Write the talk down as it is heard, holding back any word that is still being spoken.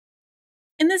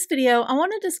In this video, I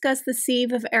want to discuss the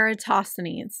Sieve of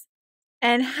Eratosthenes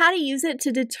and how to use it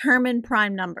to determine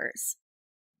prime numbers.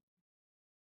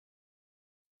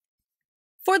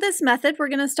 For this method, we're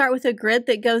going to start with a grid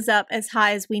that goes up as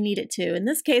high as we need it to. In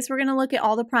this case, we're going to look at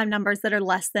all the prime numbers that are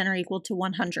less than or equal to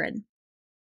 100.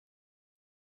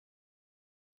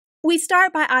 We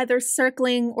start by either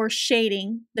circling or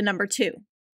shading the number 2.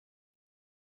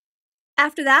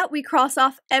 After that, we cross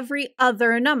off every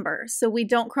other number. So we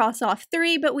don't cross off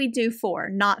 3, but we do 4.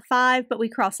 Not 5, but we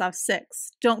cross off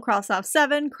 6. Don't cross off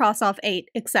 7, cross off 8,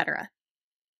 etc.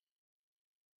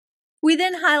 We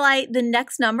then highlight the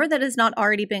next number that has not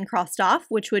already been crossed off,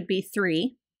 which would be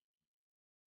 3.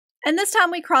 And this time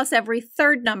we cross every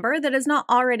third number that has not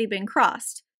already been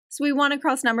crossed. So we want to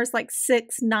cross numbers like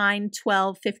 6, 9,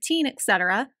 12, 15,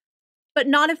 etc., but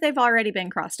not if they've already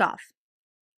been crossed off.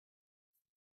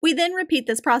 We then repeat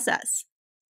this process.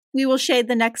 We will shade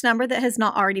the next number that has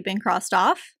not already been crossed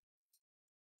off,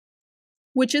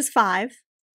 which is 5,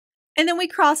 and then we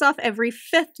cross off every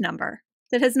fifth number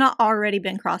that has not already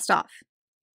been crossed off.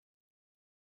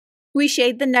 We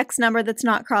shade the next number that's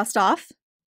not crossed off,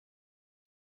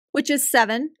 which is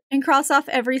 7, and cross off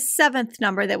every seventh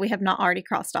number that we have not already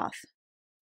crossed off.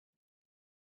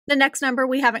 The next number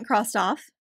we haven't crossed off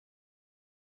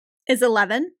is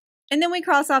 11, and then we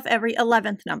cross off every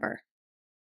 11th number.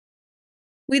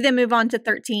 We then move on to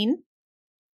 13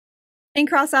 and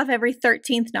cross off every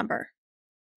 13th number.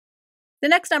 The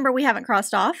next number we haven't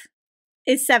crossed off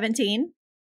is 17,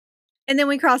 and then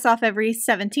we cross off every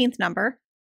 17th number.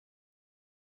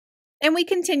 And we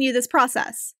continue this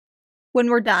process. When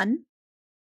we're done,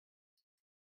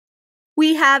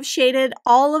 we have shaded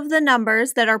all of the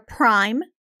numbers that are prime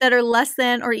that are less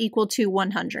than or equal to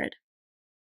 100.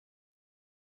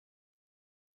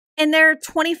 And there are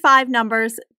 25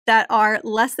 numbers that are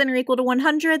less than or equal to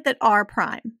 100 that are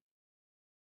prime.